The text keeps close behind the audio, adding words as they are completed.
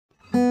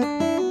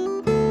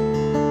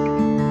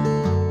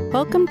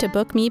Welcome to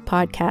Book Me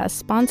Podcast,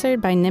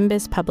 sponsored by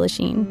Nimbus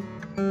Publishing.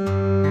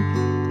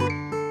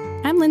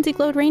 I'm Gerald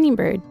Gloade-Raining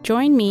Bird.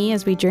 Join me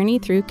as we journey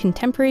through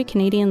contemporary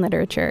Canadian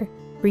literature,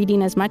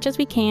 reading as much as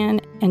we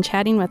can and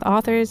chatting with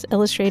authors,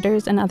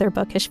 illustrators, and other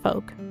bookish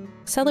folk,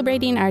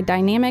 celebrating our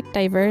dynamic,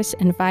 diverse,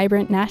 and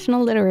vibrant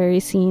national literary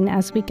scene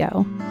as we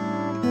go.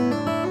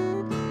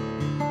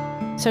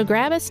 So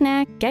grab a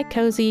snack, get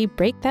cozy,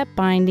 break that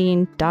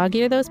binding,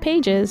 dog-ear those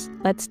pages.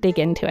 Let's dig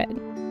into it.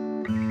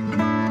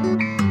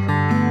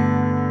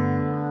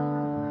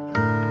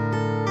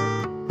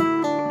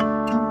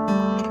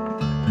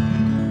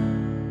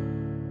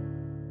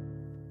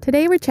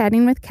 Today we're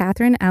chatting with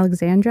Katherine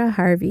Alexandra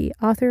Harvey,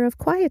 author of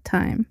Quiet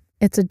Time.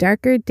 It's a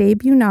darker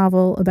debut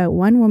novel about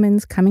one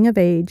woman's coming of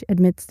age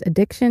amidst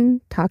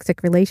addiction,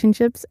 toxic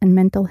relationships, and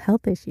mental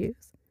health issues.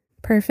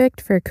 Perfect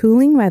for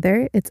cooling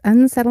weather, its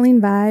unsettling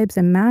vibes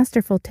and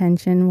masterful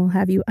tension will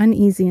have you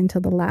uneasy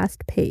until the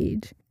last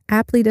page.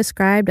 Aptly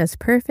described as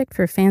perfect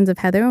for fans of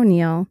Heather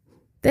O'Neill,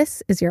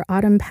 this is your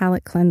autumn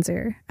palate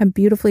cleanser, a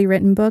beautifully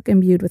written book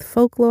imbued with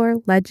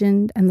folklore,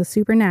 legend, and the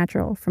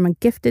supernatural from a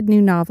gifted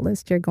new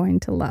novelist you're going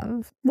to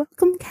love.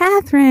 Welcome,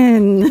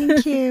 Katherine.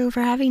 Thank you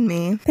for having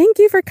me. Thank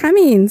you for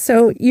coming.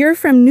 So you're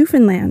from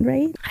Newfoundland,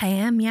 right? I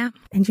am, yeah.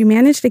 And you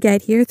managed to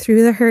get here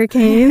through the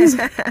hurricanes.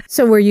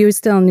 So were you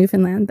still in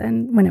Newfoundland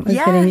then when it was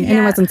hitting you? And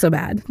it wasn't so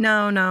bad?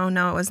 No,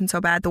 it wasn't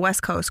so bad. The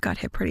West Coast got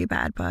hit pretty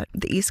bad, but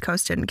the East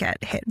Coast didn't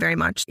get hit very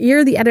much.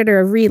 You're the editor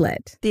of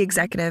Relit. The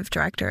executive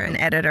director and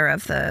editor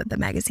of the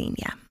magazine,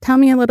 yeah. Tell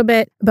me a little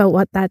bit about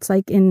what that's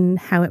like and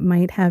how it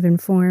might have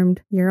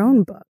informed your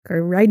own book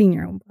or writing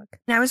your own book.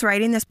 I was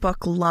writing this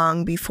book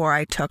long before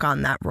I took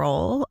on that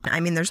role. I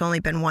mean, there's only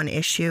been one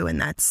issue,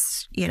 and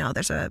that's,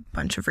 there's a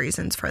bunch of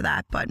reasons for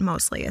that, but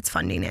mostly it's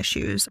funding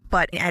issues.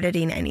 But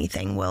editing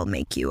anything will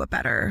make you a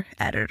better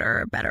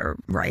editor, a better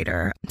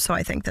writer. So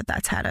I think that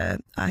that's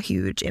had a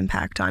huge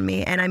impact on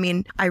me. And I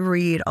mean, I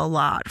read a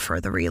lot for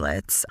the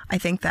relits. I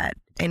think that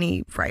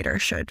any writer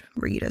should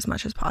read as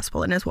much as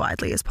possible and as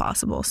widely as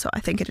possible. So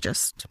I think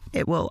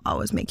it will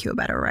always make you a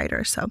better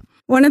writer. So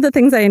one of the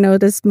things I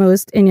noticed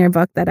most in your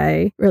book that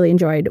I really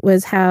enjoyed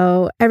was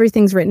how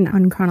everything's written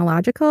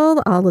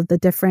unchronological. All of the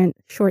different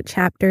short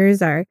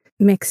chapters are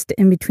mixed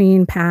in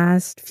between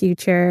past,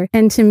 future.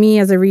 And to me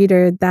as a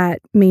reader, that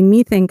made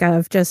me think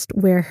of just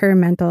where her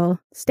mental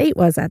state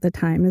was at the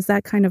time. Is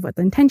that kind of what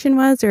the intention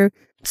was? Or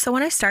so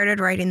when I started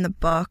writing the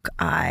book,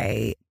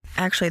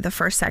 Actually, the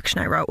first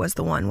section I wrote was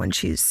the one when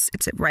it's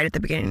right at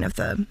the beginning of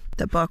the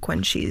book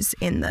when she's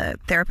in the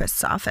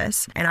therapist's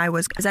office. And I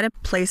was at a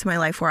place in my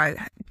life where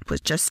I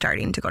was just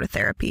starting to go to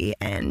therapy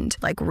and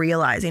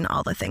realizing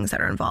all the things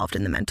that are involved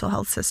in the mental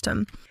health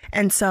system.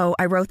 And so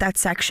I wrote that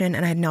section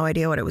and I had no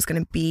idea what it was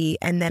going to be.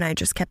 And then I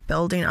just kept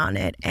building on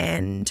it.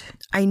 And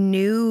I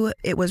knew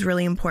it was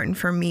really important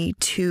for me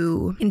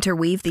to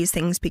interweave these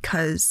things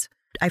because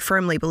I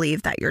firmly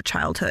believe that your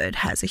childhood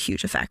has a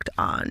huge effect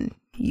on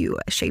you,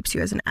 shapes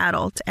you as an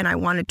adult. And I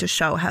wanted to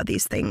show how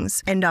these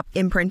things end up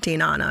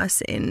imprinting on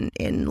us in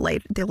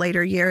the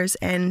later years.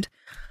 And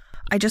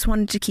I just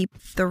wanted to keep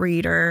the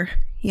reader,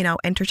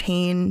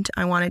 entertained.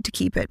 I wanted to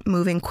keep it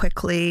moving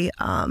quickly.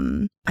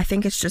 I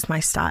think it's just my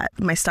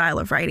style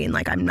of writing.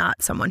 I'm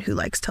not someone who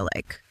likes to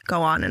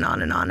go on and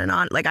on and on and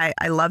on.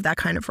 I love that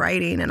kind of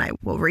writing and I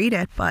will read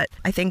it, but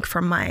I think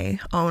from my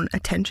own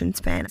attention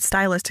span,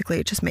 stylistically,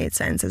 it just made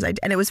sense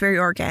and it was very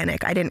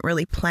organic. I didn't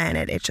really plan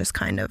it. It just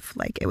kind of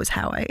it was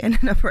how I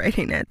ended up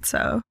writing it.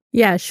 So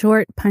yeah,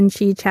 short,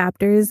 punchy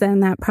chapters.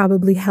 And that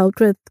probably helped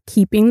with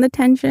keeping the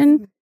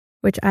tension,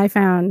 which I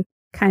found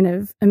kind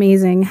of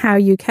amazing how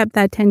you kept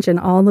that tension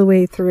all the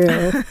way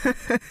through.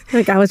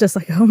 I was just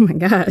oh my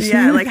gosh.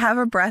 Yeah, have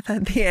a breath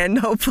at the end,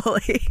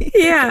 hopefully.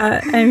 Yeah,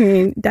 I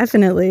mean,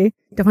 definitely.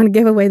 Don't want to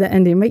give away the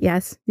ending, but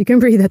yes, you can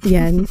breathe at the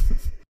end.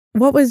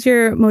 What was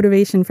your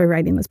motivation for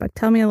writing this book?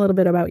 Tell me a little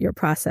bit about your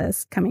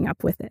process coming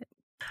up with it.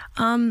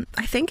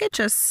 I think it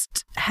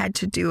just had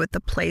to do with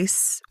the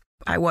place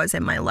I was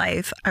in my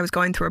life. I was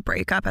going through a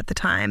breakup at the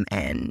time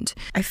and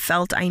I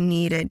felt I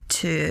needed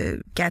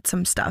to get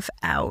some stuff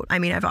out. I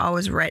mean, I've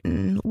always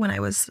written. When I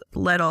was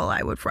little,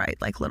 I would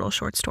write little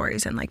short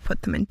stories and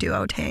put them in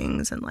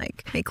duotangs and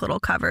make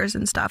little covers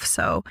and stuff.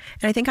 So,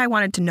 and I think I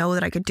wanted to know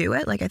that I could do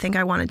it. I think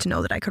I wanted to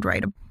know that I could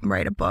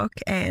write a book.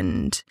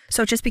 And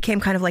so it just became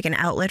kind of an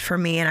outlet for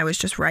me. And I was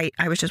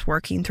just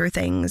working through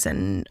things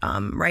and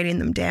writing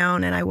them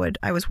down. And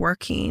I was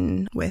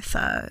working with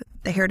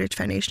the Heritage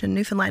Foundation in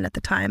Newfoundland at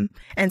the time.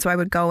 And so I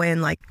would go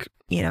in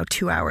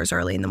 2 hours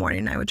early in the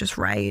morning and I would just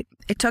write.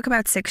 It took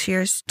about 6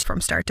 years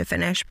from start to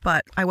finish,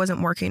 but I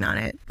wasn't working on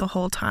it the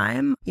whole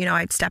time.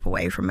 I'd step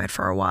away from it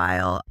for a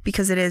while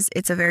because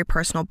it's a very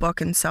personal book.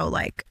 And so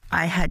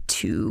I had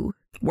to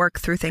work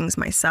through things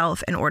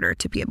myself in order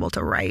to be able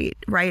to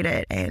write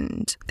it.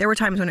 And there were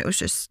times when it was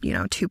just,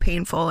 too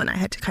painful and I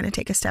had to kind of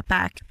take a step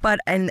back. But,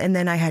 and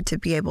then I had to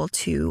be able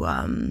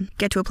to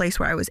get to a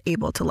place where I was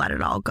able to let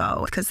it all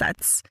go because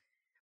that's,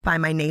 by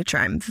my nature,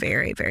 I'm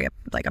very, very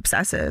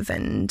obsessive.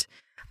 And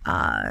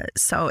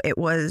so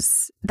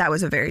that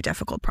was a very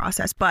difficult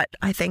process. But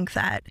I think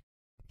that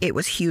it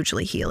was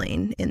hugely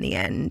healing in the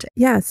end.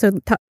 Yeah, so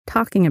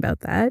talking about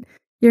that,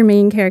 your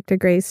main character,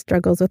 Grace,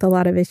 struggles with a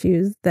lot of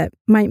issues that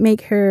might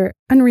make her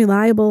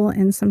unreliable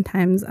and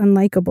sometimes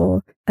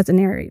unlikable as a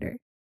narrator.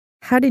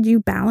 How did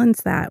you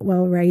balance that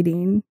while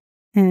writing?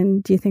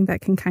 And do you think that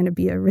can kind of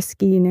be a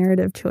risky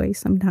narrative choice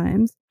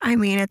sometimes? I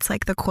mean, it's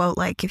like the quote,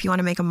 like, if you want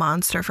to make a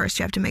monster, first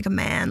you have to make a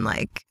man.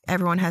 Like,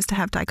 everyone has to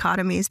have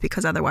dichotomies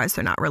because otherwise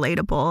they're not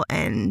relatable.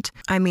 And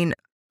I mean,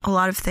 a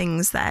lot of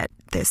things that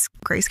this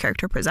Grace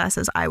character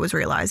possesses, I was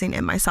realizing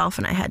in myself,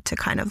 and I had to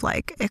kind of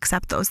like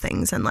accept those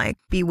things and like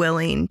be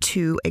willing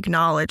to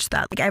acknowledge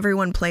that like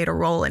everyone played a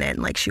role in it,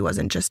 and like she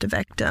wasn't just a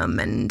victim.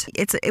 And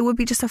it would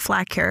be just a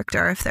flat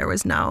character if there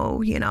was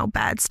no, you know,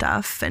 bad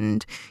stuff.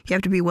 And you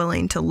have to be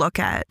willing to look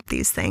at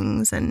these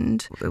things,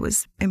 and it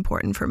was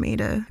important for me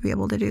to be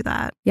able to do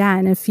that. Yeah,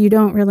 and if you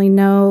don't really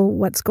know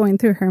what's going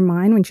through her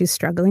mind when she's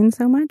struggling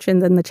so much,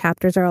 and then the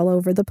chapters are all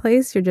over the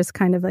place, you're just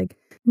kind of like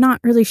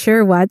not really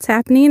sure what's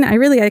happening. I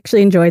really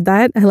actually enjoyed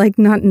that. I like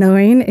not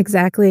knowing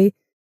exactly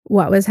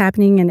what was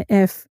happening and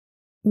if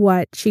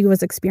what she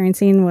was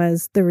experiencing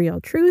was the real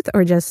truth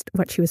or just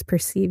what she was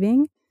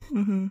perceiving.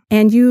 Mm-hmm.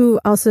 And you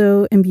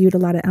also imbued a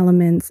lot of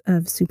elements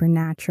of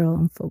supernatural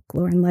and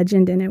folklore and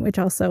legend in it, which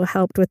also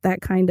helped with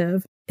that kind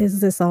of, is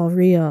this all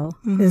real?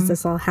 Mm-hmm. Is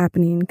this all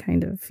happening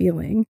kind of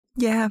feeling?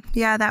 Yeah.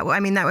 That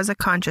was a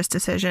conscious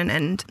decision,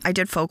 and I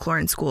did folklore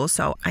in school,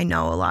 so I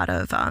know a lot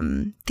of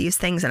these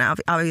things, and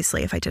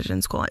obviously if I did it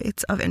in school,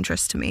 it's of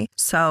interest to me.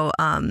 So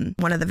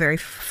one of the very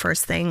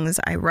first things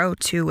I wrote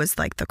too was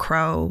like the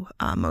crow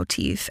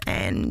motif,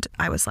 and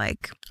I was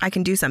like, I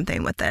can do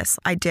something with this.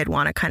 I did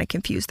want to kind of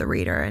confuse the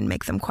reader and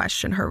make them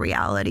question her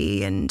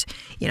reality, and,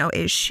 you know,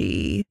 is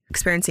she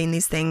experiencing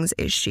these things?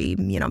 Is she,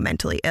 you know,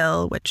 mentally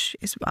ill, which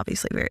is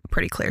obviously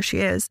pretty clear she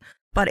is.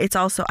 But it's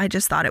also, I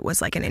just thought it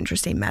was like an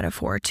interesting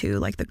metaphor too,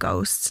 like the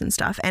ghosts and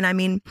stuff. And I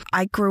mean,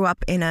 I grew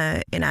up in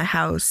a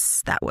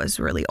house that was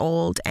really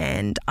old,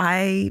 and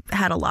I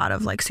had a lot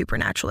of like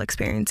supernatural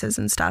experiences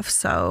and stuff.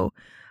 So,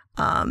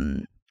 I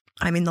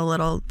mean, the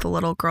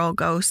little girl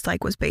ghost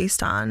like was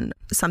based on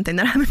something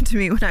that happened to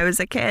me when I was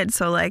a kid.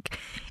 So like,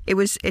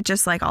 it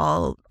just like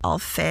all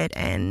fit,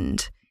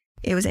 and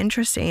it was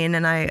interesting.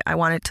 And I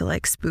wanted to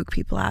like spook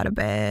people out of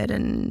bed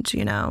and,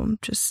 you know,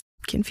 just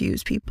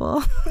confuse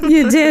people.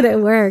 You did. It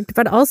worked.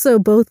 But also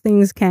both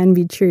things can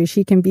be true.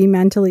 She can be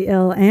mentally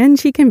ill and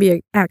she can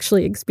be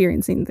actually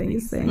experiencing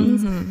these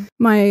things. Mm-hmm.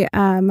 My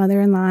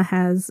mother-in-law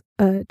has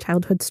a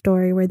childhood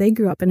story where they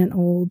grew up in an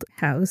old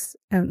house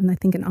out in, I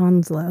think, in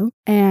Onslow.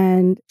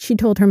 And she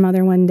told her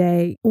mother one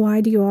day,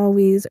 why do you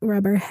always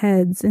rub our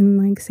heads and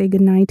like say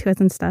goodnight to us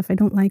and stuff? I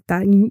don't like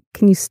that.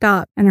 Can you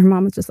stop? And her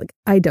mom was just like,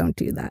 I don't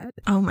do that.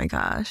 Oh my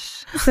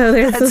gosh. So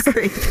there's That's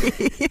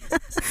creepy.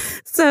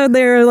 So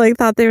they're like,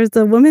 thought there was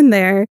a woman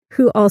there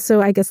who also,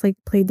 I guess, like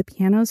played the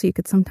piano. So you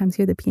could sometimes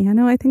hear the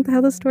piano. I think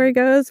how the story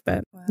goes.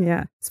 But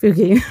yeah,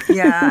 spooky.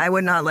 Yeah, I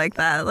would not like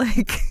that.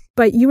 Like,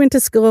 but you went to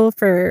school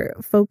for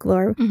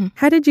folklore. Mm-hmm.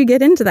 How did you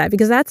get into that?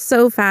 Because that's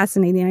so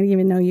fascinating. I didn't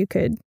even know you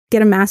could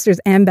get a master's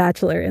and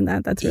bachelor in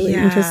that. That's really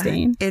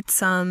interesting. It's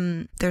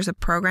there's a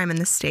program in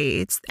the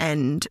States,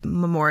 and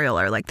Memorial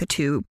are like the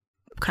two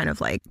kind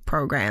of like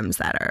programs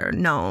that are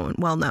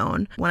well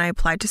known. When I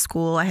applied to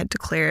school, I had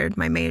declared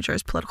my major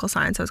as political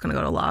science. I was going to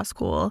go to law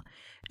school,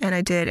 and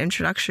I did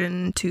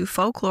introduction to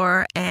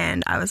folklore,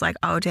 and I was like,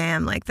 oh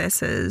damn, like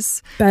this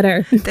is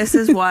better. This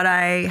is what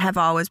I have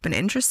always been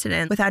interested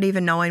in without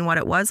even knowing what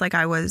it was. Like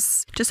I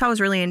was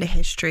really into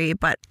history,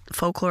 but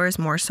folklore is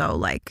more so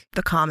like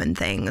the common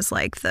things,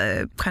 like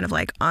the kind of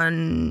like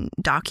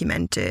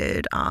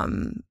undocumented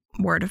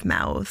word of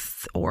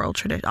mouth, oral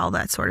tradition, all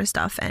that sort of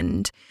stuff.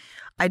 And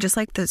I just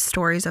like the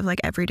stories of like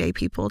everyday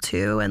people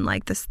too, and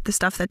like the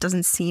stuff that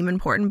doesn't seem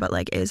important but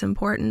like is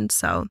important.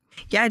 So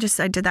yeah, I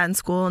did that in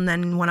school, and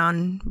then went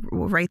on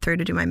right through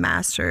to do my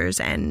master's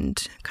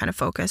and kind of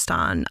focused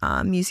on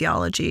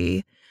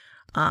museology.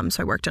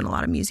 So I worked in a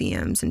lot of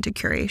museums and did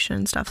curation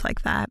and stuff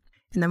like that.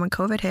 And then when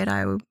COVID hit,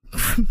 I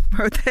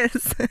wrote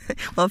this.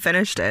 Well,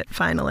 finished it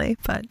finally,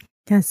 but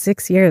yeah,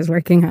 6 years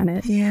working on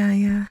it.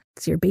 Yeah.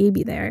 It's your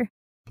baby there.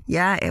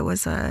 Yeah, it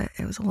was a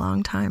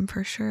long time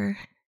for sure.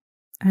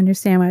 I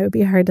understand why it would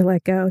be hard to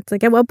let go. It's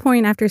like, at what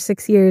point after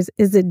 6 years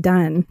is it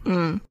done?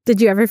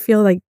 Did you ever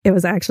feel like it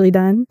was actually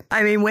done?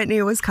 I mean,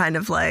 Whitney was kind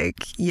of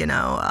like, you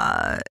know,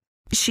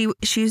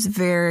 she's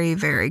very,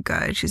 very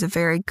good. She's a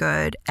very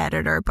good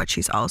editor, but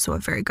she's also a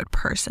very good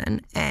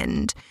person.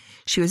 And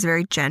she was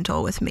very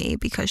gentle with me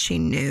because she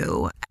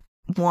knew,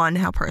 one,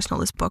 how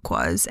personal this book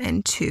was,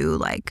 and two,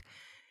 like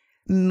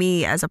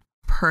me as a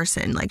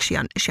person, like she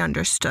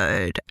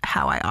understood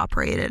how I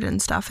operated and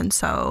stuff. And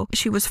so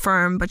she was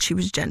firm, but she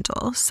was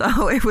gentle.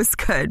 So it was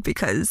good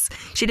because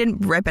she didn't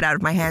rip it out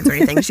of my hands or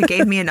anything. She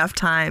gave me enough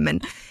time,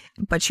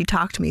 but she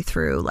talked me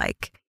through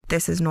like,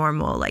 this is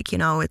normal. Like, you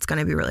know, it's going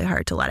to be really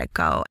hard to let it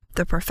go.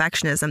 The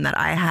perfectionism that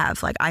I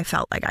have, like I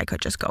felt like I could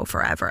just go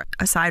forever.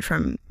 Aside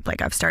from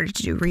like, I've started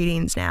to do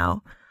readings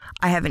now.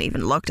 I haven't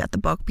even looked at the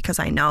book because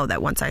I know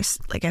that once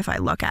if I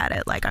look at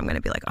it, like I'm going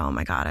to be like, oh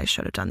my God, I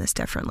should have done this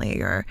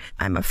differently. Or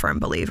I'm a firm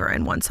believer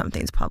in once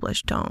something's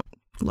published, don't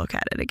look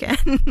at it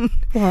again.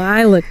 Well,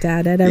 I looked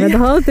at it. I read the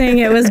whole thing.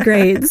 It was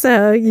great.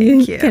 So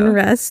you can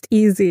rest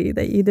easy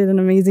that you did an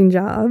amazing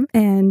job.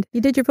 And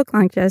you did your book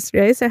launch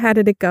yesterday. So how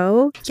did it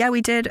go? Yeah,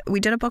 we did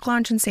a book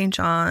launch in St.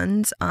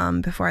 John's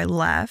before I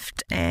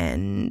left,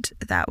 and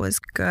that was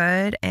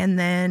good. And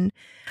then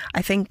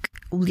I think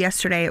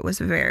yesterday it was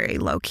very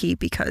low key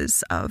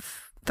because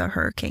of the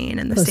hurricane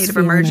and the state of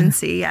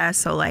emergency. Yeah,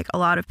 so like a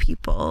lot of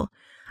people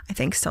I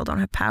think still don't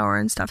have power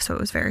and stuff, so it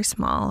was very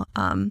small.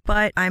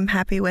 But I was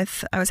happy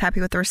with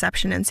the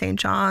reception in St.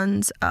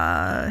 John's.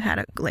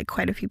 Had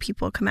quite a few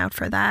people come out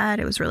for that.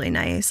 It was really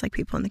nice, like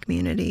people in the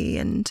community.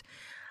 And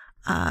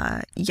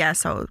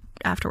so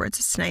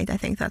afterwards tonight, I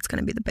think that's going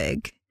to be the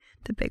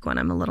big one.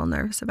 I'm a little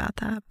nervous about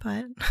that,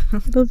 but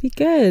it'll be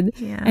good.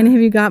 Yeah. And have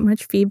you got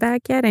much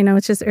feedback yet? I know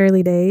it's just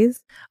early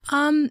days.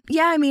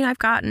 Yeah, I mean, I've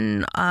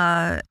gotten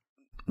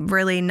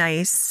really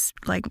nice,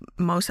 like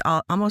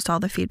almost all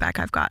the feedback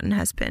I've gotten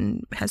has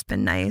been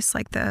nice.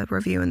 Like the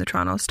review in the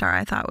Toronto Star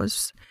I thought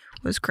was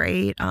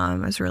great. I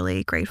was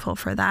really grateful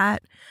for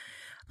that.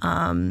 Quill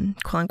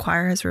and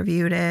Choir has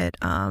reviewed it.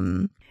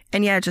 And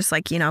yeah, just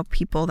like,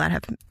 people that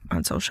have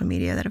on social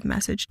media that have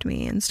messaged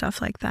me and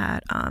stuff like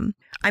that.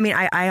 I mean,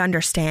 I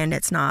understand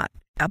it's not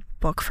a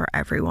book for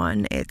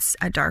everyone. It's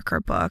a darker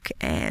book,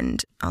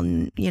 and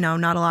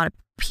not a lot of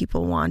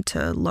people want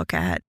to look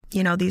at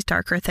these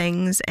darker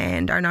things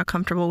and are not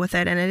comfortable with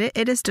it, and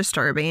it is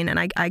disturbing, and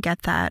I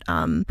get that,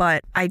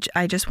 but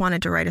I just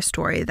wanted to write a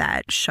story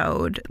that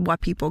showed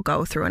what people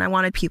go through, and I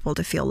wanted people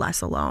to feel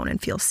less alone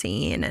and feel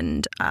seen,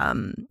 and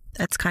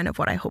that's kind of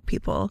what I hope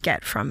people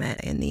get from it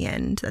in the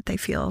end, that they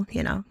feel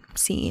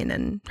seen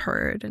and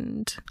heard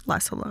and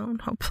less alone,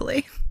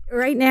 hopefully.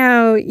 Right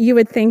now, you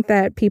would think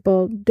that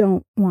people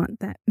don't want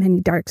that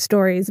many dark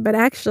stories, but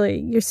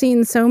actually, you're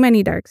seeing so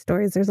many dark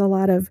stories. There's a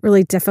lot of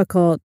really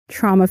difficult,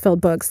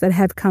 trauma-filled books that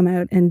have come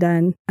out and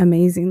done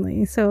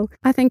amazingly. So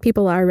I think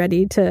people are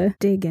ready to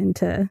dig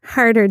into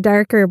harder,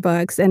 darker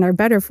books and are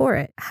better for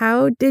it.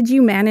 How did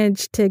you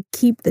manage to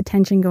keep the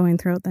tension going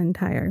throughout the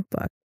entire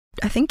book?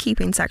 I think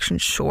keeping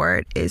sections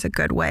short is a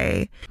good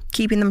way.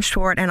 Keeping them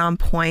short and on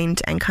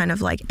point and kind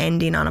of like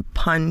ending on a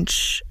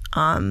punch.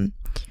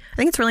 I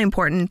think it's really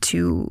important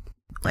to,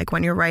 like,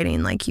 when you're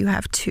writing, like, you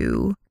have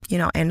to,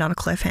 end on a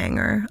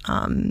cliffhanger.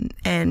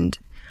 And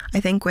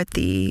I think with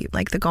the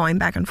going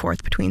back and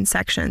forth between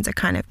sections, it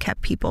kind of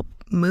kept people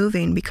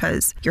moving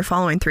because you're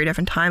following 3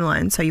 different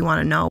timelines. So you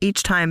want to know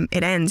each time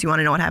it ends, you want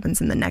to know what happens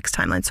in the next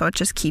timeline. So it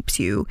just keeps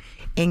you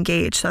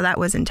engaged. So that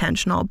was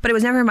intentional. But it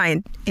was never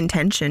my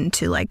intention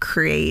to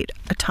create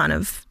a ton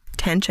of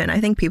tension. I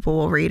think people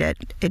will read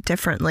it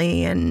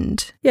differently.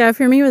 And yeah,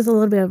 for me, it was a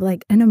little bit of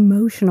an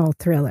emotional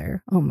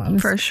thriller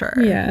almost. For sure.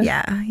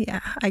 Yeah.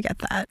 I get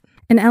that.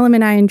 An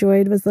element I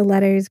enjoyed was the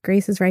letters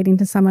Grace is writing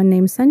to someone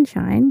named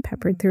Sunshine,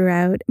 peppered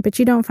throughout, but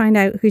you don't find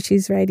out who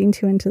she's writing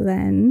to until the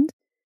end.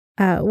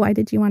 Why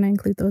did you want to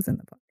include those in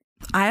the book?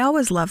 I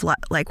always love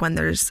when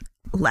there's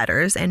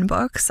letters in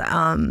books.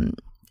 And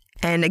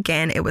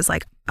again, it was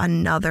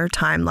another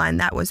timeline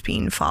that was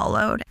being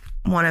followed.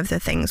 One of the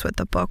things with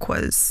the book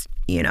was,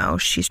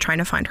 she's trying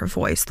to find her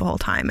voice the whole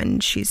time,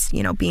 and she's,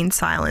 being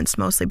silenced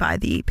mostly by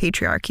the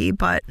patriarchy,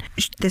 but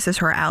this is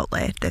her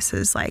outlet. This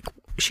is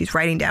she's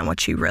writing down what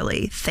she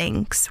really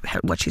thinks,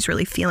 what she's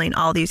really feeling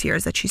all these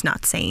years that she's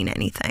not saying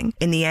anything.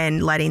 In the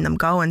end, letting them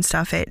go and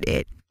stuff,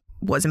 it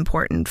was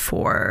important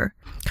for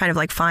kind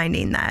of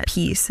finding that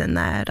peace and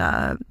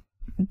that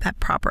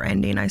proper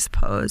ending, I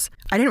suppose.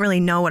 I didn't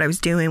really know what I was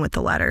doing with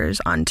the letters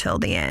until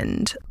the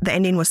end. The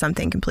ending was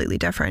something completely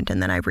different,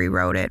 and then I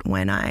rewrote it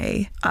when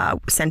I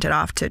sent it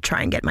off to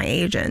try and get my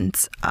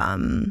agents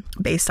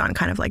based on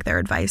kind of their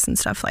advice and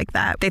stuff like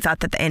that. They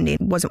thought that the ending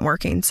wasn't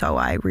working, so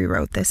I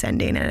rewrote this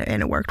ending,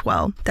 and it worked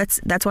well.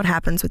 That's what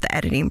happens with the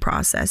editing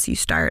process. You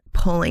start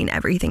pulling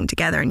everything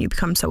together, and you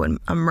become so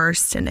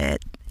immersed in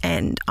it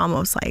and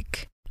almost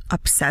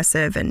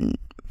obsessive, and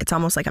it's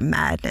almost like a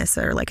madness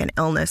or an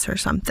illness or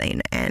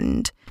something,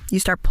 and you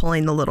start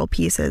pulling the little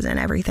pieces and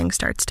everything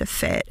starts to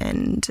fit,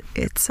 and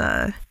it's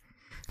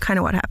kind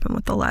of what happened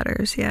with the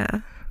letters.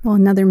 Yeah. Well,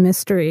 another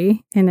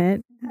mystery in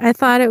it. I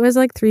thought it was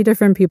 3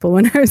 different people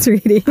when I was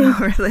reading.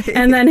 Oh, really?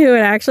 And then who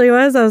it actually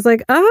was, I was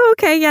like, oh,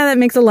 okay, yeah, that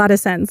makes a lot of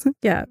sense.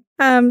 Yeah.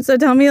 So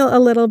tell me a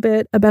little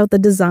bit about the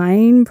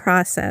design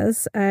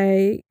process.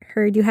 I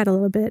heard you had a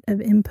little bit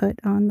of input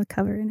on the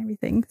cover and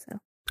everything, so.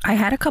 I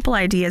had a couple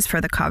ideas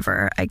for the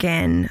cover.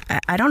 Again,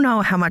 I don't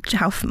know how much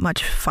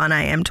fun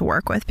I am to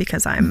work with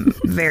because I'm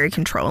very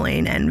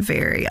controlling and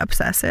very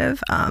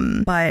obsessive.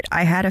 But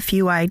I had a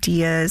few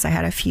ideas. I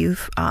had a few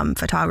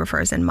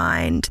photographers in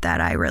mind that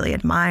I really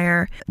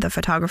admire. The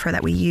photographer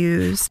that we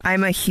use,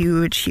 I'm a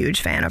huge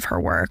fan of her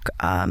work.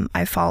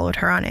 I followed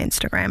her on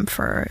Instagram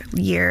for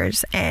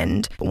years,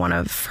 and one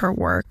of her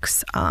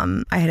works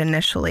I had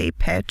initially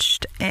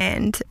pitched,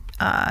 and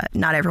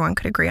not everyone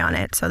could agree on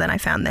it. So then I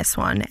found this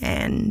one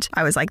and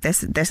I was like,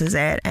 this is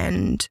it.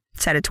 And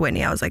said it to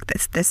Whitney. I was like,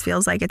 this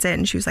feels like it's it.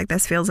 And she was like,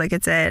 this feels like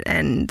it's it.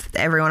 And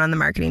everyone on the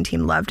marketing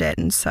team loved it.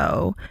 And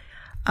so,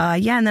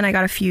 and then I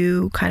got a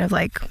few kind of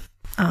like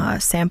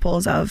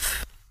samples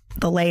of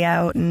the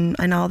layout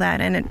and all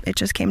that, and it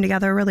just came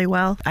together really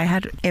well. I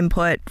had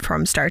input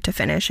from start to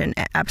finish in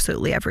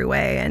absolutely every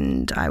way,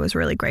 and I was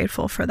really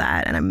grateful for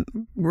that, and I'm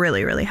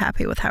really, really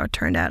happy with how it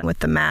turned out with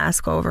the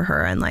mask over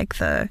her and like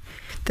the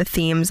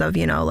themes of,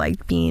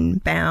 like being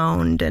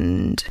bound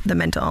and the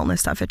mental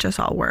illness stuff. It just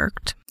all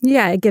worked.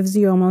 Yeah, it gives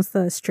you almost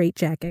the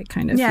straitjacket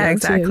kind of feel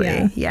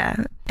exactly. too, Yeah.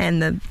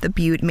 And the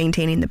beauty,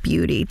 maintaining the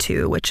beauty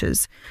too, which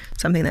is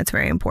something that's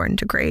very important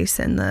to Grace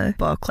in the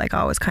book. Like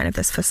always kind of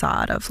this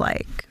facade of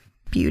like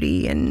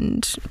beauty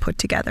and put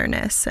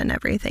togetherness and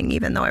everything,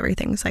 even though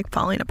everything's like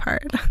falling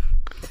apart.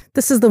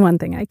 This is the one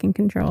thing I can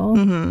control.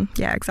 Mm-hmm.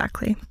 Yeah,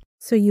 exactly.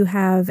 So you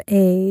have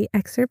a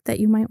excerpt that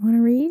you might want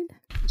to read?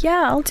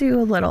 Yeah, I'll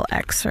do a little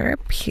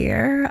excerpt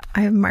here.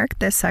 I've marked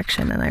this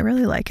section and I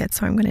really like it,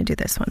 so I'm going to do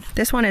this one.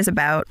 This one is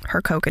about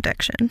her coke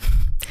addiction.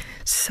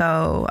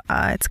 So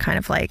it's kind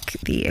of like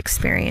the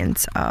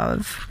experience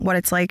of what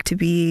it's like to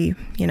be,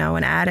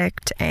 an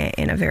addict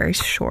in a very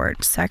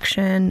short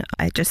section.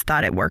 I just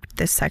thought it worked.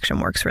 This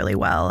section works really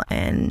well,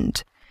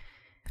 and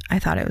I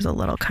thought it was a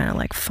little kind of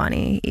like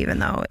funny, even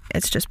though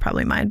it's just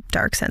probably my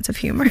dark sense of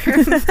humor.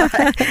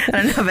 I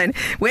don't know, but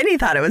Whitney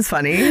thought it was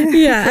funny.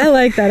 Yeah, I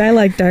like that. I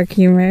like dark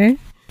humor.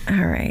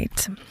 All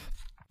right.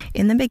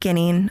 In the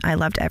beginning, I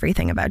loved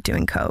everything about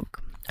doing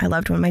coke. I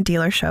loved when my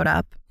dealer showed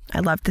up. I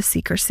loved the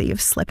secrecy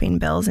of slipping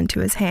bills into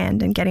his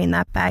hand and getting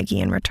that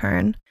baggie in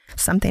return.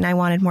 Something I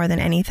wanted more than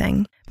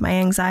anything. My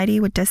anxiety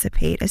would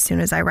dissipate as soon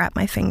as I wrapped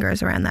my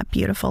fingers around that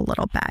beautiful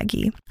little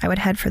baggie. I would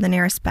head for the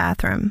nearest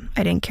bathroom.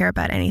 I didn't care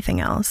about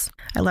anything else.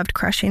 I loved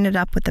crushing it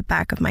up with the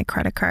back of my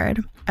credit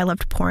card. I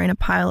loved pouring a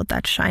pile of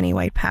that shiny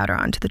white powder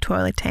onto the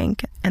toilet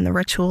tank and the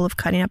ritual of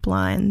cutting up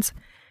lines,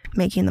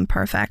 making them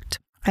perfect.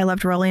 I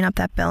loved rolling up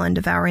that bill and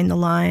devouring the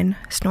line,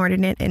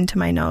 snorting it into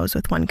my nose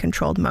with one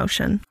controlled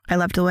motion. I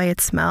loved the way it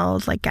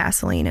smelled like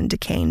gasoline and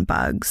decaying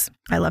bugs.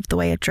 I loved the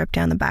way it dripped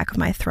down the back of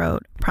my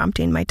throat,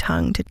 prompting my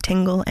tongue to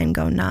tingle and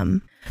go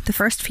numb. The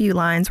first few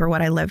lines were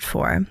what I lived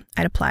for.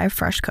 I'd apply a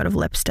fresh coat of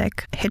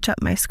lipstick, hitch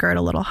up my skirt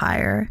a little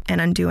higher,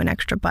 and undo an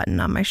extra button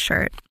on my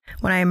shirt.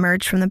 When I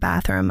emerged from the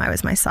bathroom, I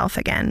was myself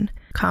again,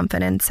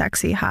 confident,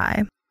 sexy,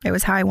 high. It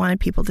was how I wanted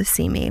people to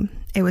see me.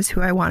 It was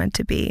who I wanted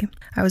to be.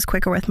 I was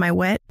quicker with my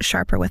wit,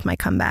 sharper with my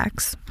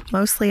comebacks.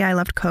 Mostly I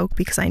loved coke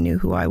because I knew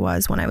who I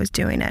was when I was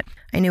doing it.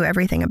 I knew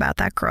everything about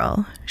that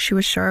girl. She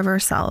was sure of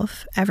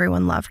herself.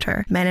 Everyone loved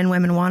her. Men and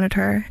women wanted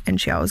her, and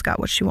she always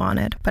got what she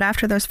wanted. But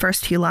after those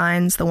first few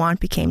lines, the want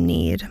became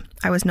need.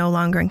 I was no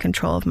longer in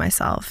control of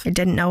myself. I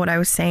didn't know what I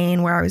was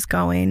saying, where I was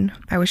going.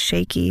 I was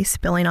shaky,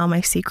 spilling all my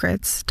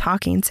secrets,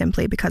 talking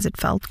simply because it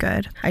felt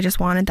good. I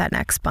just wanted that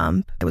next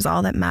bump. It was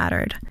all that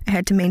mattered. I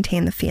had to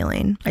maintain the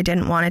feeling. I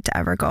didn't want it to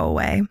ever go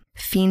away.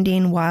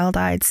 Fiending,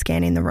 wild-eyed,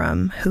 scanning the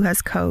room. Who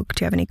has coke?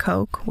 Do you have any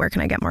coke? Where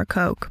can I get more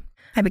coke?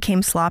 I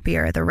became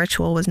sloppier. The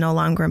ritual was no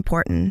longer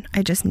important.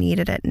 I just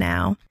needed it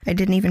now. I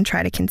didn't even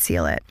try to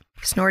conceal it.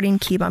 Snorting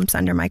key bumps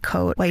under my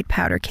coat, white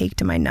powder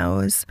caked in my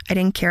nose. I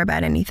didn't care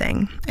about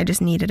anything. I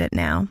just needed it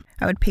now.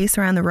 I would pace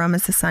around the room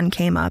as the sun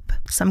came up.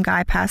 Some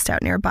guy passed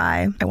out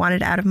nearby. I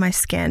wanted out of my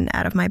skin,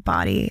 out of my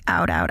body,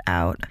 out, out,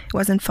 out. It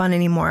wasn't fun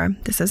anymore.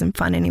 This isn't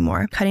fun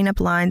anymore. Cutting up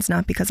lines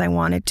not because I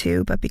wanted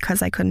to, but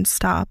because I couldn't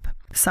stop.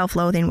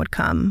 Self-loathing would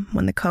come.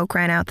 When the coke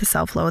ran out, the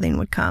self-loathing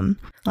would come.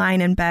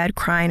 Lying in bed,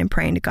 crying and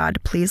praying to God to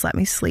please let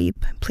me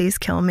sleep. Please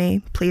kill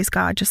me. Please,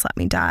 God, just let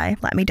me die.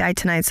 Let me die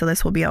tonight so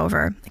this will be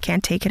over. I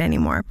can't take it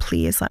anymore.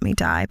 Please let me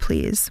die,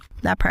 please.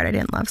 That part I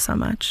didn't love so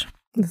much.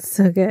 That's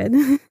so good.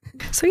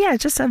 So yeah,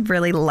 just a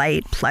really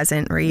light,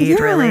 pleasant read,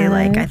 really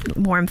like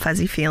warm,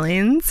 fuzzy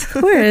feelings.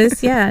 Of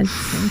course, yeah.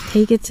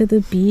 Take it to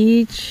the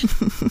beach,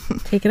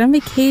 take it on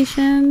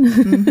vacation.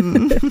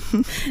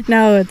 Mm-hmm.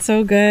 No, it's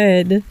so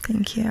good.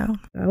 Thank you.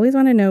 I always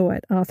want to know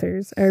what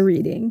authors are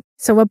reading.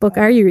 So what book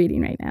are you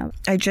reading right now?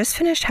 I just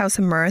finished House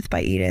of Mirth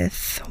by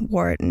Edith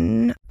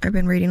Wharton. I've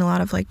been reading a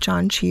lot of like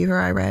John Cheever.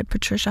 I read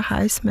Patricia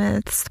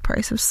Highsmith's The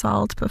Price of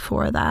Salt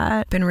before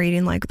that. Been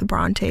reading like the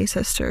Bronte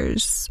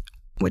sisters,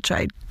 which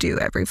I do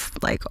every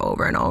like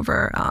over and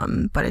over,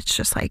 but it's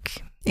just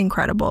like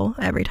incredible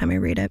every time I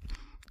read it.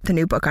 The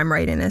new book I'm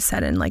writing is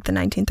set in like the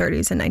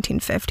 1930s and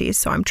 1950s,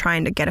 so I'm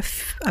trying to get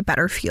a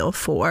better feel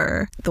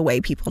for the way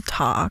people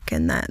talk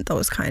and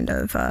those kind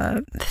of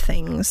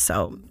things.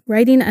 So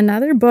writing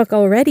another book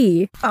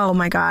already. Oh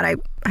my God, I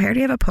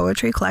already have a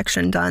poetry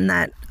collection done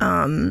that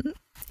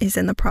is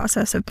in the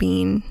process of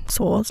being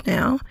sold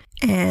now.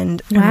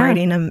 And I'm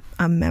writing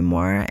a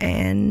memoir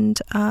and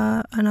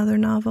another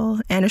novel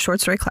and a short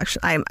story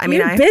collection. I mean,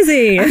 you're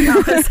busy.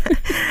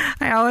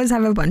 I always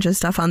have a bunch of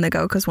stuff on the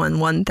go because when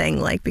one thing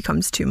like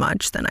becomes too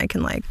much, then I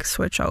can like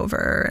switch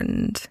over.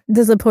 And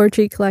does the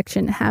poetry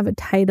collection have a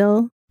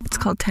title? It's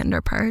called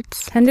Tender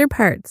Parts. Tender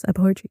Parts, a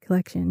poetry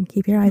collection.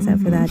 Keep your eyes out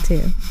for that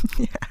too.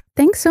 Yeah.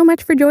 Thanks so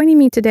much for joining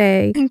me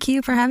today. Thank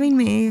you for having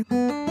me.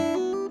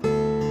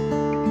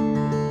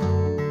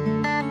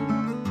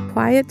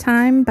 Quiet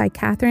Time by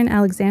Katherine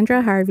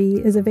Alexandra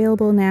Harvey is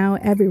available now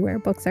everywhere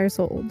books are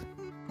sold.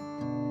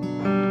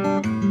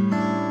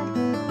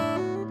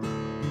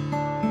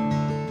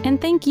 And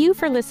thank you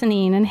for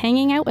listening and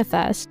hanging out with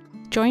us.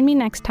 Join me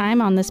next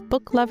time on this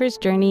book lover's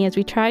journey as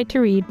we try to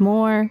read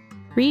more,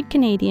 read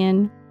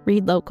Canadian,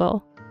 read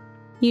local.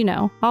 You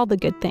know, all the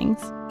good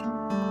things.